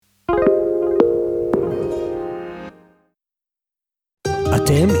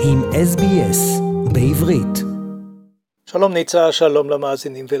אתם עם SBS בעברית. שלום ניצה, שלום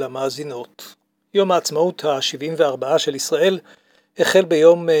למאזינים ולמאזינות. יום העצמאות ה-74 של ישראל החל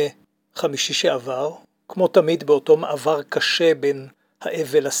ביום חמישי שעבר, כמו תמיד באותו מעבר קשה בין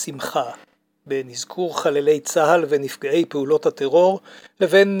האבל לשמחה, בין אזכור חללי צה"ל ונפגעי פעולות הטרור,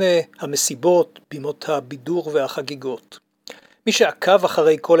 לבין המסיבות, בימות הבידור והחגיגות. מי שעקב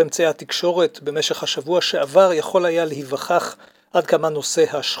אחרי כל אמצעי התקשורת במשך השבוע שעבר יכול היה להיווכח עד כמה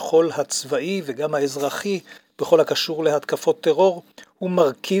נושא השכול הצבאי וגם האזרחי בכל הקשור להתקפות טרור הוא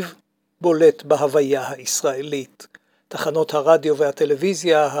מרכיב בולט בהוויה הישראלית. תחנות הרדיו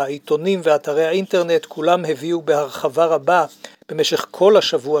והטלוויזיה, העיתונים ואתרי האינטרנט כולם הביאו בהרחבה רבה במשך כל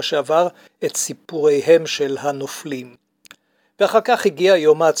השבוע שעבר את סיפוריהם של הנופלים. ואחר כך הגיע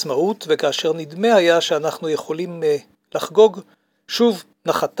יום העצמאות, וכאשר נדמה היה שאנחנו יכולים לחגוג, שוב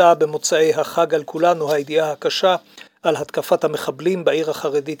נחתה במוצאי החג על כולנו הידיעה הקשה על התקפת המחבלים בעיר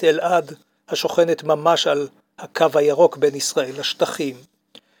החרדית אלעד, השוכנת ממש על הקו הירוק בין ישראל לשטחים.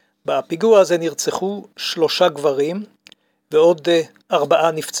 בפיגוע הזה נרצחו 3 גברים ועוד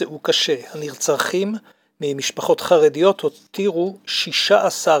 4 נפצעו קשה. הנרצחים ממשפחות חרדיות הותירו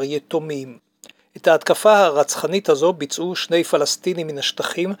 16 יתומים. את ההתקפה הרצחנית הזו ביצעו 2 פלסטינים מן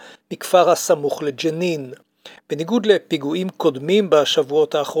השטחים מכפר הסמוך לג'נין. בניגוד לפיגועים קודמים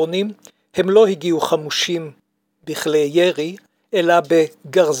בשבועות האחרונים, הם לא הגיעו חמושים בכלי ירי, אלא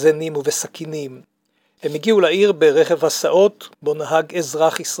בגרזנים ובסכינים. הם הגיעו לעיר ברכב הסעות, בו נהג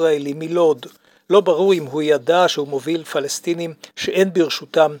אזרח ישראלי מלוד. לא ברור אם הוא ידע שהוא מוביל פלסטינים שאין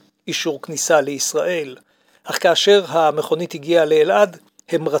ברשותם אישור כניסה לישראל. אך כאשר המכונית הגיעה לאלעד,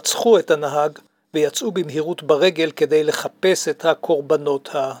 הם רצחו את הנהג ויצאו במהירות ברגל כדי לחפש את הקורבנות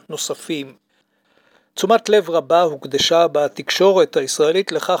הנוספים. תשומת לב רבה הוקדשה בתקשורת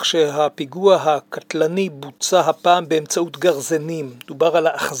הישראלית לכך שהפיגוע הקטלני בוצע הפעם באמצעות גרזנים. דובר על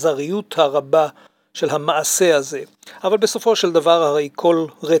האכזריות הרבה של המעשה הזה. אבל בסופו של דבר הרי כל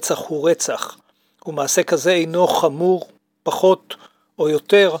רצח הוא רצח. ומעשה כזה אינו חמור פחות או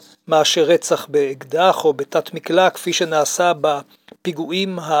יותר מאשר רצח באקדח או בתת מקלע, כפי שנעשה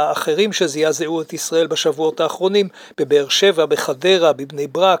בפיגועים האחרים שזעזעו את ישראל בשבועות האחרונים, בבאר שבע, בחדרה, בבני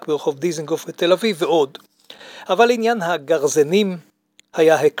ברק, ברחוב דיזנגוף בתל אביב ועוד. אבל עניין הגרזנים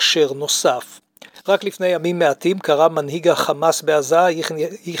היה הקשר נוסף. רק לפני ימים מעטים קרא מנהיג החמאס בעזה,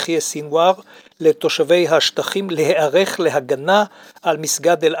 יחיא סינואר, לתושבי השטחים להיערך להגנה על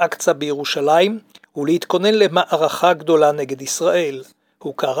מסגד אל-אקצא בירושלים ולהתכונן למערכה גדולה נגד ישראל.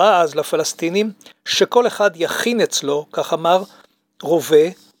 הוא קרא אז לפלסטינים שכל אחד יכין אצלו, כך אמר, רובה,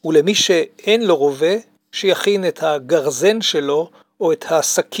 ולמי שאין לו רובה, שיכין את הגרזן שלו או את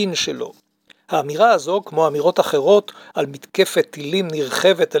הסכין שלו. האמירה הזו, כמו אמירות אחרות על מתקפת טילים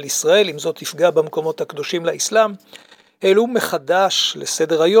נרחבת על ישראל, אם זאת תפגע במקומות הקדושים לאסלאם, העלו מחדש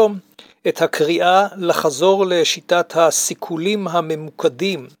לסדר היום את הקריאה לחזור לשיטת הסיכולים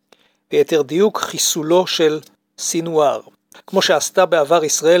הממוקדים, ביתר דיוק חיסולו של סינואר. כמו שעשתה בעבר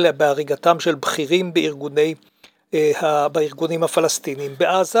ישראל בהריגתם של בכירים בארגונים הפלסטיניים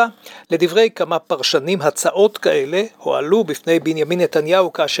בעזה. לדברי כמה פרשנים, הצעות כאלה הועלו בפני בנימין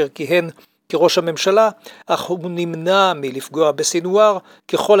נתניהו כאשר כיהן כראש הממשלה, אך הוא נמנע מלפגוע בסינואר,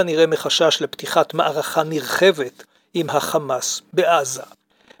 ככל הנראה מחשש לפתיחת מערכה נרחבת עם החמאס בעזה.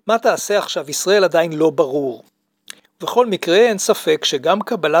 מה תעשה עכשיו ישראל עדיין לא ברור. בכל מקרה אין ספק שגם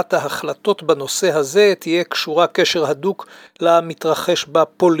קבלת ההחלטות בנושא הזה תהיה קשורה קשר הדוק למתרחש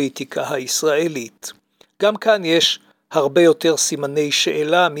בפוליטיקה הישראלית. גם כאן יש הרבה יותר סימני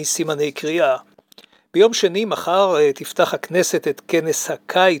שאלה מסימני קריאה. ביום שני מחר תפתח הכנסת את כנס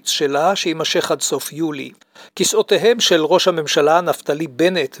הקיץ שלה שימשך עד סוף יולי. כיסאותיהם של ראש הממשלה נפתלי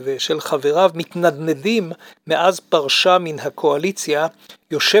בנט ושל חבריו מתנדנדים מאז פרשה מן הקואליציה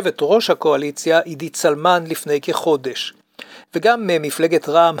יושבת ראש הקואליציה עידית סלמן לפני כחודש. וגם מפלגת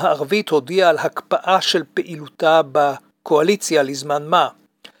רע"מ הערבית הודיעה על הקפאה של פעילותה בקואליציה לזמן מה.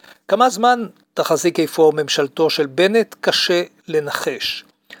 כמה זמן תחזיק איפה ממשלתו של בנט קשה לנחש.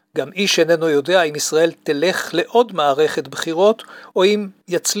 גם איש איננו יודע אם ישראל תלך לעוד מערכת בחירות, או אם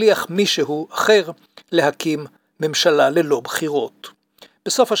יצליח מישהו אחר להקים ממשלה ללא בחירות.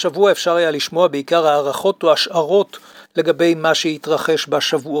 בסוף השבוע אפשר היה לשמוע בעיקר הערכות או השערות לגבי מה שיתרחש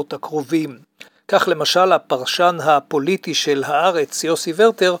בשבועות הקרובים. כך למשל הפרשן הפוליטי של הארץ, יוסי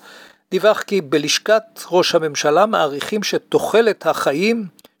ורטר, דיווח כי בלשכת ראש הממשלה מעריכים שתוחלת החיים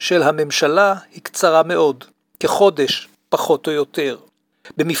של הממשלה היא קצרה מאוד, כחודש פחות או יותר.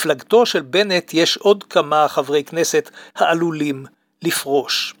 במפלגתו של בנט יש עוד כמה חברי כנסת העלולים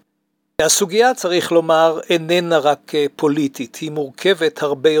לפרוש. הסוגיה, צריך לומר, איננה רק פוליטית, היא מורכבת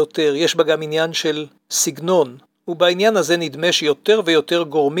הרבה יותר, יש בה גם עניין של סגנון ובעניין הזה נדמה שיותר ויותר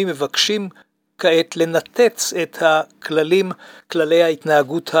גורמים מבקשים כעת לנתץ את הכללים, כללי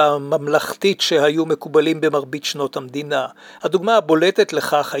ההתנהגות הממלכתית שהיו מקובלים במרבית שנות המדינה. הדוגמה הבולטת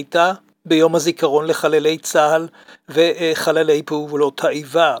לכך הייתה ביום הזיכרון לחללי צה"ל וחללי פעולות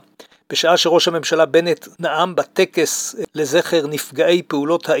האיבה. בשעה שראש הממשלה בנט נאם בטקס לזכר נפגעי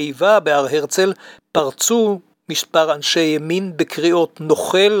פעולות האיבה בהר הרצל, פרצו מספר אנשי ימין בקריאות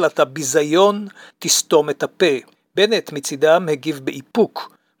נוכל, אתה ביזיון, תסתום את הפה. בנט מצידם הגיב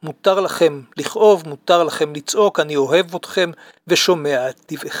באיפוק, מותר לכם לכאוב, מותר לכם לצעוק, אני אוהב אתכם ושומע את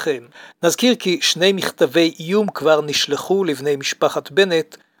דבריכם. נזכיר כי 2 מכתבי איום כבר נשלחו לבני משפחת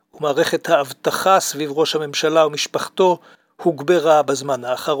בנט, ומערכת האבטחה סביב ראש הממשלה ומשפחתו הוגברה בזמן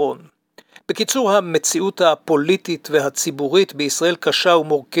האחרון. בקיצור, המציאות הפוליטית והציבורית בישראל קשה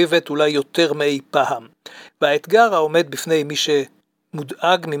ומורכבת אולי יותר מאי פעם. והאתגר העומד בפני מי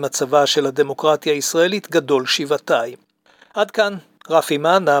שמודאג ממצבה של הדמוקרטיה הישראלית גדול שבעתיים. עד כאן רפי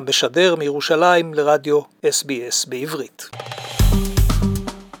מנה משדר מירושלים לרדיו SBS בעברית.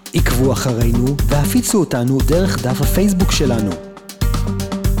 עקבו אחרינו והפיצו אותנו דרך דף הפייסבוק שלנו.